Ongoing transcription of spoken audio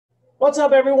What's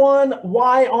up, everyone?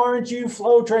 Why aren't you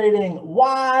flow trading?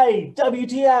 Why?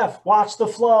 WTF? Watch the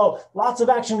flow. Lots of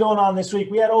action going on this week.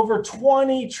 We had over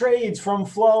 20 trades from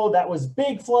flow. That was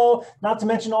big flow, not to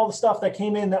mention all the stuff that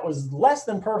came in that was less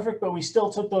than perfect, but we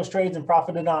still took those trades and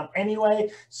profited on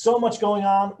anyway. So much going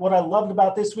on. What I loved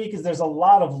about this week is there's a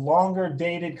lot of longer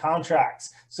dated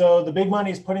contracts. So the big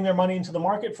money is putting their money into the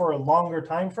market for a longer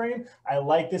time frame. I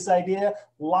like this idea.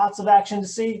 Lots of action to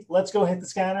see. Let's go hit the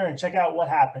scanner and check out what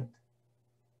happened.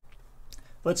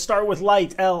 Let's start with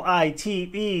light,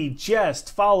 L-I-T-E,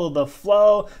 just follow the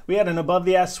flow. We had an above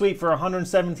the ass sweep for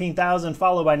 117,000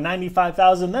 followed by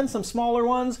 95,000, then some smaller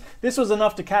ones. This was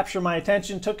enough to capture my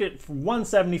attention, took it from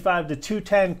 175 to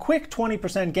 210, quick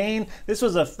 20% gain. This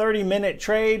was a 30-minute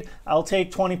trade. I'll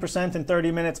take 20% in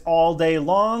 30 minutes all day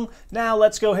long. Now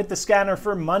let's go hit the scanner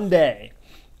for Monday.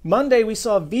 Monday, we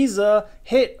saw Visa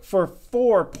hit for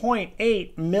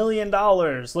 $4.8 million.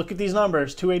 Look at these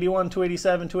numbers, 281,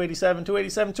 287, 287,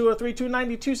 287, 203,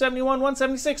 290, 271,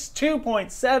 176,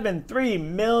 $2.73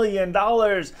 million.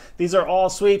 These are all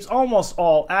sweeps, almost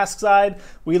all ask side.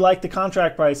 We like the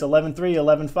contract price, 11.3,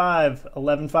 11.5,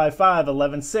 11.55,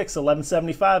 11.6,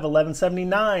 11.75,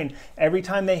 11.79. Every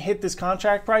time they hit this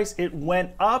contract price, it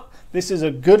went up. This is a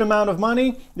good amount of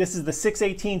money. This is the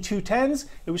 618 210s.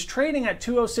 It was trading at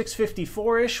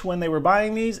 206.54-ish when they were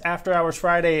buying these. After hours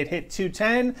Friday, it hit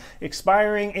 210,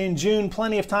 expiring in June.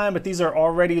 Plenty of time, but these are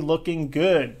already looking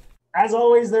good. As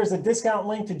always, there's a discount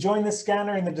link to join this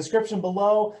scanner in the description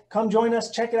below. Come join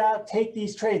us, check it out, take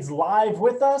these trades live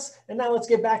with us. And now let's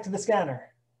get back to the scanner.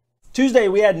 Tuesday,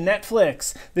 we had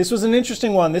Netflix. This was an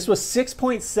interesting one. This was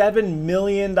 $6.7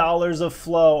 million of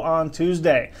flow on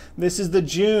Tuesday. This is the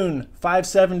June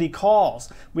 570 calls.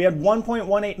 We had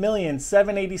 1.18 million,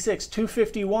 786,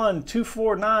 251,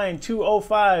 249,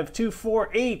 205,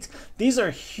 248. These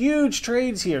are huge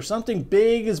trades here. Something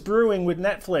big is brewing with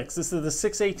Netflix. This is the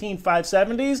 618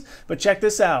 570s, but check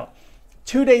this out.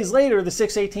 2 days later, the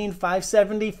 618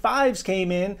 575s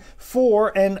came in for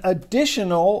an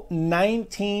additional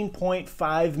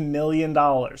 $19.5 million.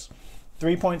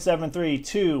 3.73,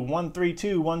 2,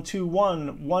 132,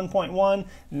 121, 1.1,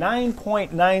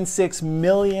 $9.96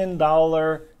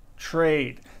 million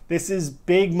trade. This is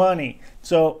big money.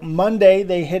 So Monday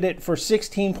they hit it for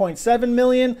 16.7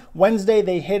 million. Wednesday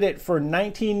they hit it for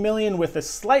 19 million with a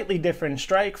slightly different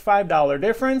strike, $5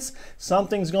 difference.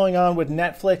 Something's going on with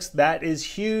Netflix. That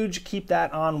is huge. Keep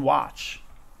that on watch.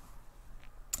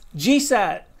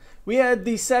 GSAT. We had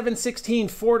the 716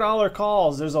 $4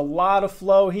 calls. There's a lot of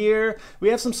flow here. We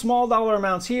have some small dollar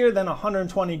amounts here, then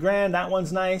 120 grand. That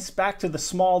one's nice. Back to the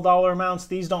small dollar amounts.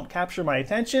 These don't capture my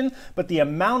attention, but the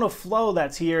amount of flow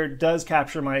that's here does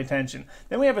capture my attention.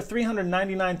 Then we have a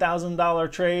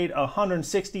 $399,000 trade,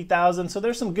 160,000. So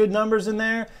there's some good numbers in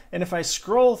there. And if I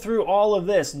scroll through all of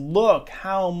this, look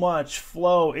how much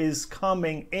flow is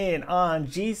coming in on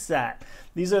GSAT.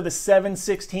 These are the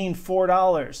 716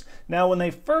 $4. Now, when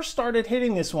they first started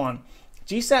hitting this one,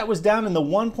 GSAT was down in the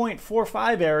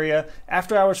 1.45 area.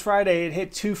 After hours Friday, it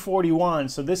hit 241.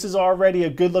 So this is already a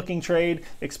good looking trade.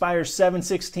 Expires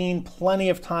 716. Plenty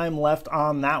of time left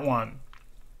on that one.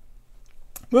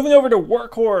 Moving over to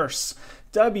Workhorse.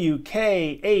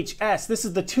 WKHS. This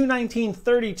is the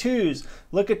 219.32s.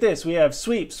 Look at this. We have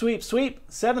sweep, sweep, sweep,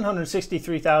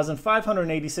 763,000,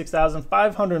 586,000,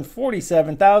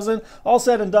 547,000. All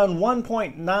said and done,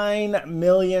 $1.9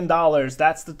 million.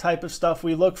 That's the type of stuff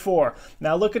we look for.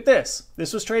 Now look at this.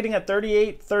 This was trading at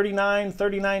 38, 39,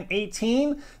 39,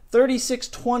 18,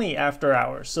 36.20 after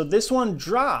hours. So this one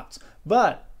dropped,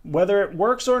 but whether it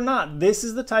works or not, this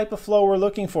is the type of flow we're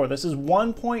looking for. This is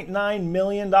 $1.9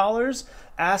 million.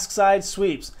 Ask side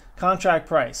sweeps. Contract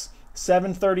price,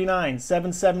 739,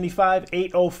 775,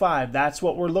 805. That's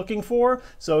what we're looking for.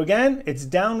 So again, it's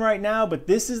down right now, but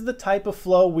this is the type of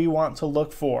flow we want to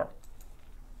look for.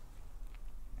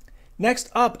 Next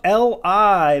up,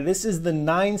 LI. This is the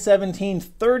 917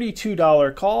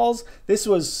 $32 calls. This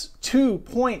was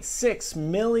 $2.6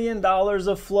 million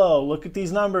of flow. Look at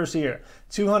these numbers here.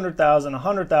 200,000,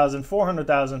 100,000,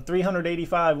 400,000,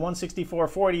 385, 164,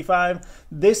 485.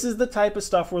 This is the type of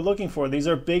stuff we're looking for. These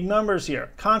are big numbers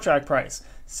here. Contract price,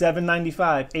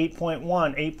 795,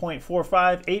 8.1,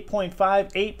 8.45,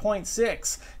 8.5,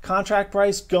 8.6. Contract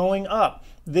price going up.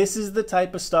 This is the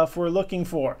type of stuff we're looking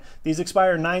for. These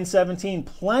expire 9/17,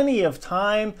 plenty of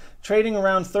time, trading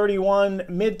around 31,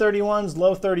 mid 31s,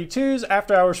 low 32s.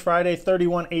 After hours Friday,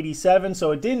 31.87.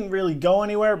 So it didn't really go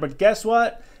anywhere, but guess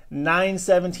what?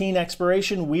 9/17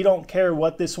 expiration. We don't care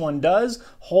what this one does.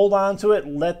 Hold on to it.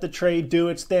 Let the trade do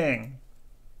its thing.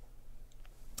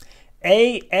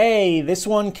 AA, this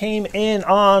one came in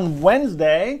on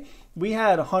Wednesday. we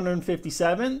had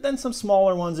 157, then some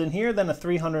smaller ones in here, then a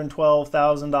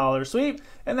 $312,000 sweep,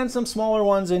 and then some smaller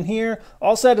ones in here.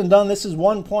 All said and done, this is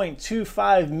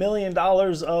 $1.25 million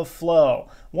of flow.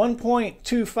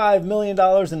 $1.25 million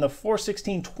in the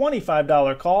 416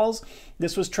 $25 calls.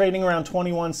 This was trading around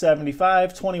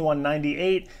 21.75,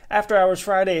 21.98. After hours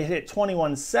Friday, it hit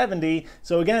 21.70.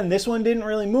 So again, this one didn't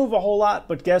really move a whole lot,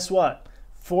 but guess what?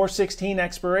 416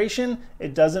 expiration,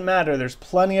 it doesn't matter. There's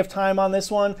plenty of time on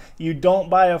this one. You don't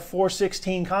buy a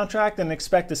 416 contract and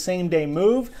expect a same day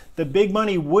move. The big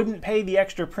money wouldn't pay the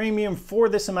extra premium for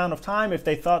this amount of time if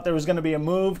they thought there was going to be a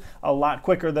move a lot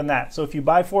quicker than that. So if you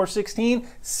buy 416,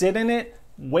 sit in it,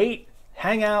 wait,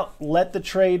 hang out, let the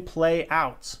trade play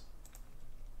out.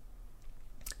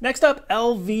 Next up,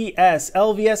 LVS.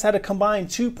 LVS had a combined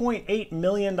 $2.8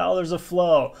 million of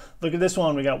flow. Look at this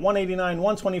one. We got 189,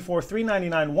 124,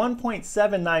 399,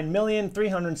 1.79 million,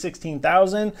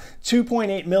 316,000,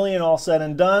 2.8 million all said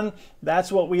and done.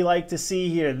 That's what we like to see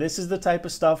here. This is the type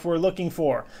of stuff we're looking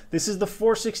for. This is the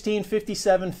 416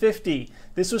 5750.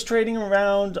 This was trading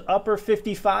around upper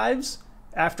 55s.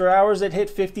 After hours, it hit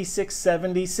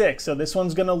 56.76. So this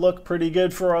one's going to look pretty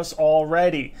good for us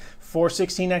already.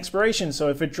 416 expiration. So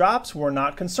if it drops, we're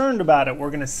not concerned about it. We're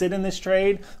going to sit in this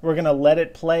trade. We're going to let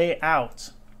it play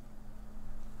out.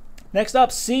 Next up,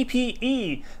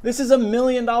 CPE. This is $1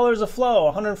 million of flow,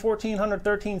 114,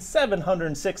 113,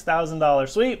 $706,000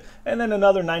 sweep, and then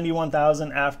another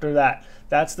 91,000 after that.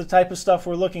 That's the type of stuff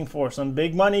we're looking for. Some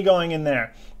big money going in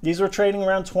there. These were trading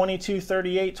around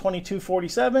 22.38,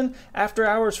 22.47. After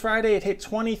hours Friday, it hit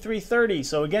 23.30.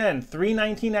 So again,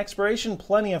 319 expiration,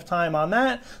 plenty of time on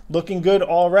that. Looking good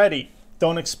already.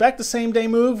 Don't expect the same day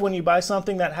move when you buy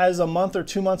something that has a month or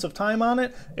 2 months of time on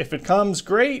it. If it comes,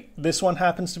 great. This one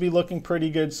happens to be looking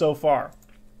pretty good so far.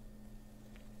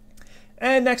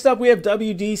 And next up we have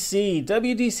WDC.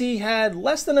 WDC had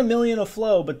less than $1 million of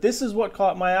flow, but this is what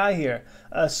caught my eye here.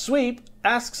 A sweep,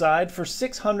 ask side, for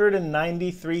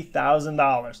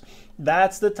 $693,000.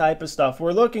 That's the type of stuff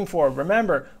we're looking for.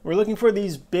 Remember, we're looking for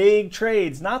these big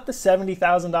trades, not the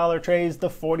 $70,000 trades, the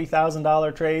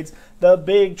 $40,000 trades, the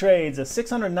big trades. A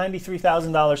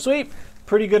 $693,000 sweep,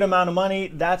 pretty good amount of money.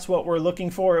 That's what we're looking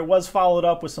for. It was followed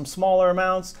up with some smaller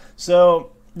amounts.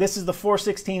 So this is the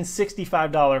 416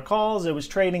 $65 calls. It was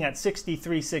trading at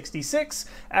 63.66.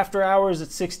 After hours at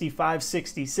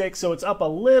 65.66. So it's up a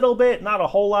little bit, not a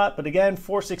whole lot, but again,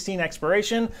 416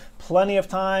 expiration, plenty of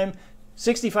time.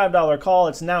 $65 call,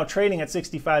 it's now trading at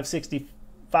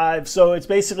 65.65, so it's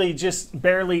basically just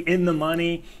barely in the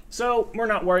money. So we're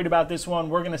not worried about this one.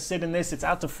 We're going to sit in this. It's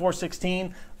out to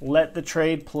 416. Let the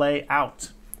trade play out.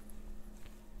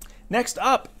 Next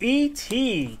up, ET.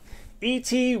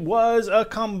 ET was a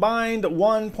combined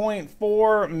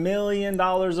 $1.4 million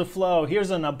of flow.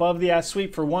 Here's an above the ass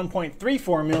sweep for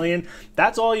 $1.34 million.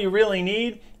 That's all you really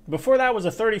need. Before that was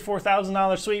a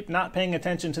 $34,000 sweep, not paying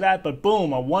attention to that, but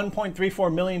boom, a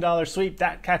 $1.34 million sweep,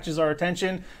 that catches our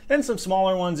attention. Then some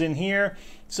smaller ones in here.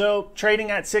 So trading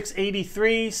at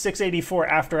 683, 684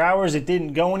 after hours, it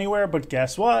didn't go anywhere, but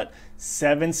guess what?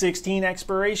 716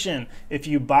 expiration. If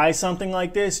you buy something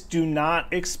like this, do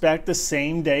not expect the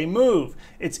same day move.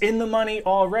 It's in the money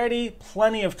already,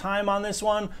 plenty of time on this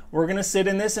one. We're gonna sit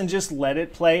in this and just let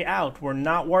it play out. We're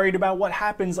not worried about what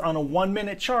happens on a 1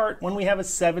 minute chart when we have a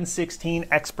 716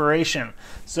 expiration.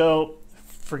 So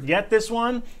forget this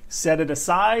one, set it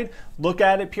aside, look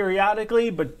at it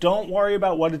periodically, but don't worry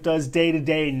about what it does day to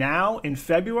day now in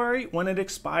February when it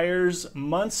expires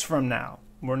months from now.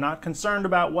 We're not concerned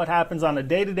about what happens on a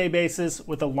day-to-day basis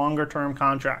with a longer term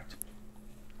contract.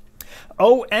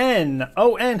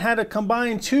 ON had a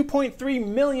combined $2.3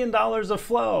 million of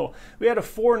flow. We had a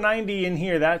 490 in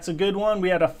here. That's a good one. We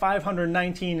had a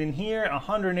 519 in here,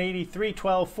 180,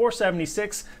 312,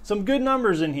 476. Some good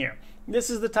numbers in here. This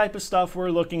is the type of stuff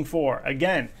we're looking for.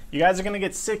 Again, you guys are going to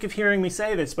get sick of hearing me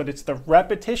say this, but it's the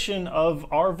repetition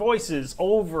of our voices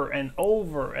over and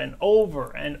over and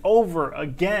over and over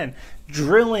again,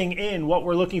 drilling in what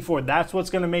we're looking for. That's what's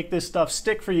going to make this stuff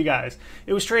stick for you guys.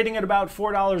 It was trading at about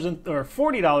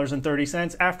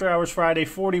 $40.30 after hours Friday,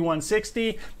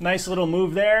 41.60. Nice little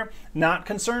move there. Not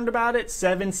concerned about it.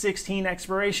 716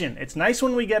 expiration. It's nice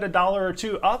when we get $1 or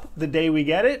 $2 up the day we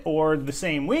get it or the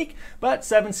same week, but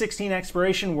 716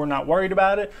 expiration, we're not worried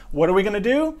about it. What are we going to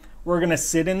do? We're going to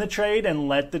sit in the trade and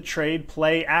let the trade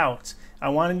play out. I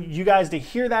want you guys to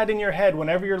hear that in your head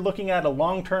whenever you're looking at a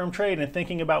long-term trade and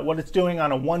thinking about what it's doing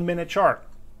on a 1 minute chart.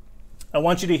 I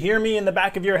want you to hear me in the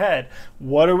back of your head.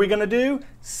 What are we going to do?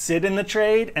 Sit in the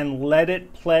trade and let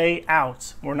it play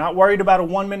out. We're not worried about a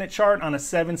 1 minute chart on a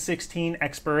 716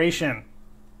 expiration.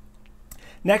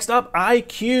 Next up,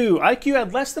 IQ. IQ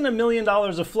had less than $1 million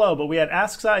of flow, but we had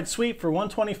ask side sweep for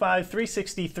 125,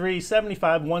 363,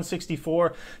 75,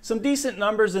 164. Some decent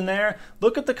numbers in there.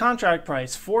 Look at the contract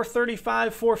price,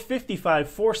 435, 455,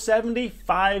 470,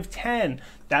 510.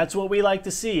 That's what we like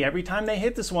to see. Every time they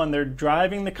hit this one, they're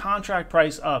driving the contract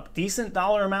price up. Decent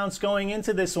dollar amounts going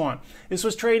into this one. This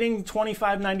was trading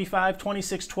 $25.95,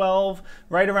 $26.12,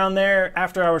 right around there.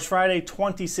 After hours Friday,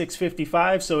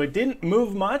 $26.55. So it didn't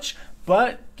move much.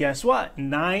 But guess what?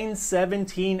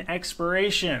 9/17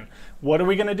 expiration. What are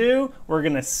we going to do? We're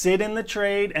going to sit in the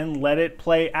trade and let it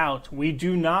play out. We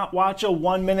do not watch a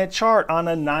 1 minute chart on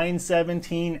a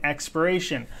 9/17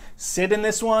 expiration. Sit in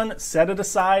this one, set it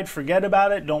aside, forget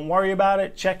about it, don't worry about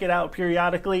it, check it out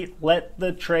periodically, let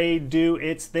the trade do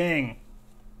its thing.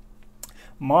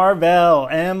 Marvell,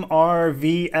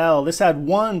 MRVL. This had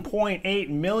 $1.8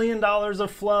 million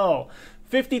of flow.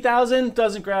 50,000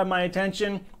 doesn't grab my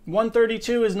attention.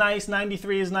 132 is nice,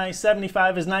 93 is nice,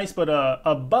 75 is nice, but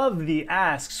above the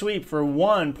ask sweep for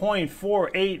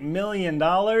 $1.48 million,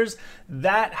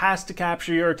 that has to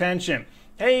capture your attention.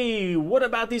 Hey, what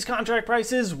about these contract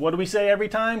prices? What do we say every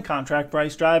time? Contract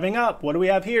price driving up. What do we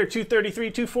have here?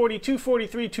 233, 240,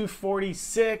 243,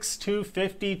 246,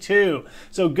 252.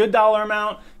 So good dollar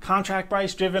amount, contract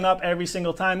price driven up every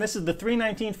single time. This is the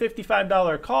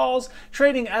 $319.55 calls,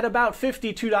 trading at about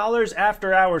 $52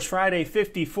 after hours Friday,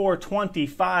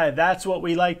 $54.25. That's what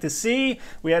we like to see.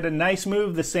 We had a nice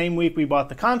move the same week we bought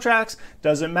the contracts.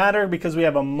 Doesn't matter because we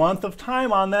have a month of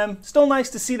time on them. Still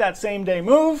nice to see that same day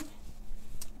move.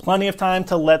 Plenty of time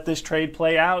to let this trade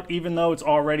play out, even though it's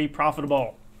already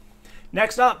profitable.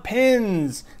 Next up,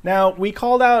 pins. Now, we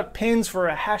called out pins for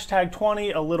a hashtag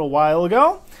 20 a little while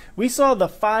ago. We saw the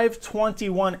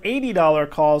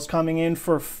 $521.80 calls coming in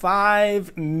for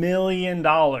 $5 million.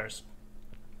 $5+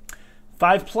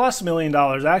 million,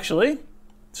 actually.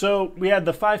 So we had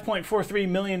the $5.43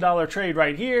 million trade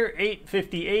right here,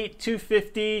 858,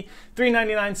 250,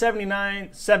 399, 79,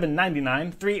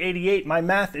 799, 388. My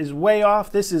math is way off.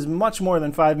 This is much more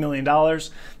than $5 million.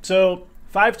 So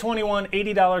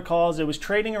 $521.80 calls. It was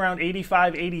trading around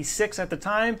 85, 86 at the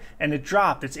time, and it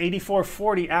dropped. It's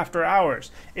 84.40 after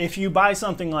hours. If you buy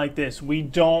something like this, we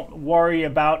don't worry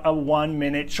about a 1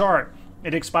 minute chart.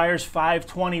 It expires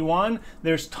 5/21.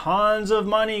 There's tons of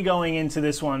money going into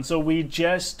this one, so we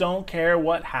just don't care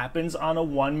what happens on a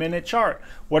 1 minute chart.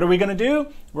 What are we going to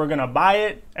do? We're going to buy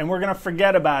it and we're going to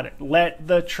forget about it. Let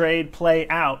the trade play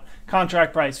out.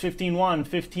 Contract price 15.1,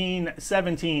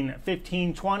 15.17,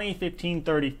 15.20,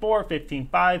 15.34,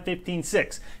 15.5,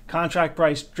 15.6. Contract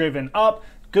price driven up.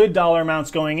 Good dollar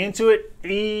amounts going into it.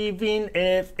 Even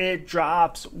if it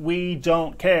drops, we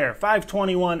don't care.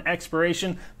 5/21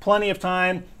 expiration, plenty of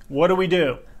time. What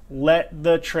do? Let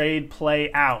the trade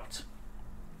play out.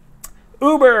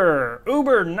 Uber,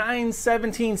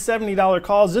 9/17 $70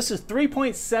 calls. This is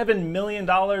 $3.7 million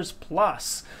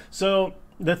plus. So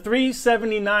the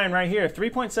 379 right here,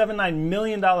 $3.79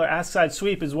 million ask side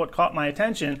sweep is what caught my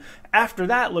attention. After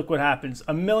that, look what happens.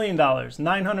 $1 million,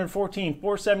 914,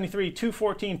 473,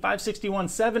 214, 561,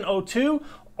 702.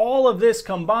 All of this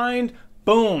combined,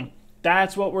 boom.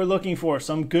 That's what we're looking for.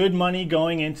 Some good money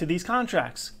going into these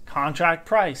contracts. Contract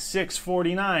price,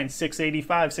 649,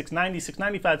 685, 690,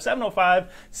 695, 705,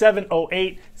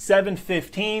 708,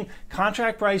 715.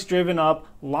 Contract price driven up.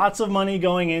 Lots of money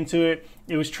going into it.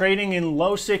 It was trading in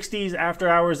low 60s after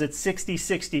hours at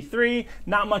 60.63.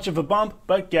 Not much of a bump,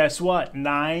 but guess what?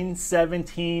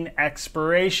 9/17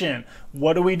 expiration.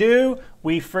 What do?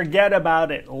 We forget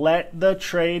about it. Let the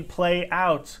trade play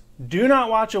out. Do not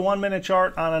watch a 1 minute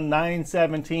chart on a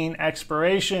 9/17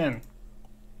 expiration.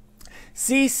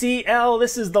 CCL,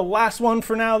 this is the last one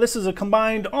for now. This is a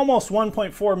combined almost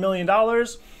 $1.4 million.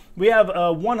 We have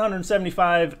a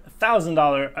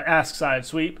 $175,000 ask side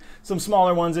sweep, some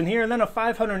smaller ones in here, and then a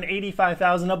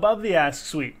 $585,000 above the ask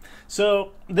sweep.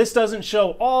 So this doesn't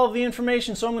show all of the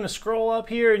information, so I'm going to scroll up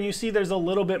here and you see there's a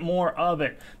little bit more of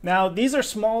it. Now, these are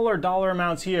smaller dollar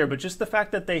amounts here, but just the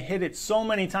fact that they hit it so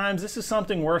many times, this is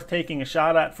something worth taking a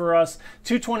shot at for us.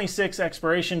 226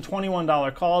 expiration,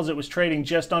 $21 calls. It was trading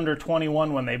just under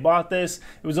 21 when they bought this.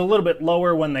 It was a little bit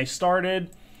lower when they started.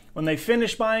 When they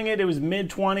finished buying it, it was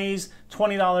mid-20s,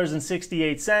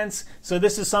 $20.68. So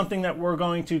this is something that we're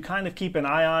going to kind of keep an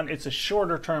eye on. It's a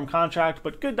shorter term contract,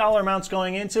 but good dollar amounts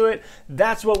going into it.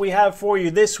 That's what we have for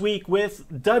you this week with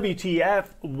WTF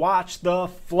Watch the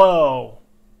Flow.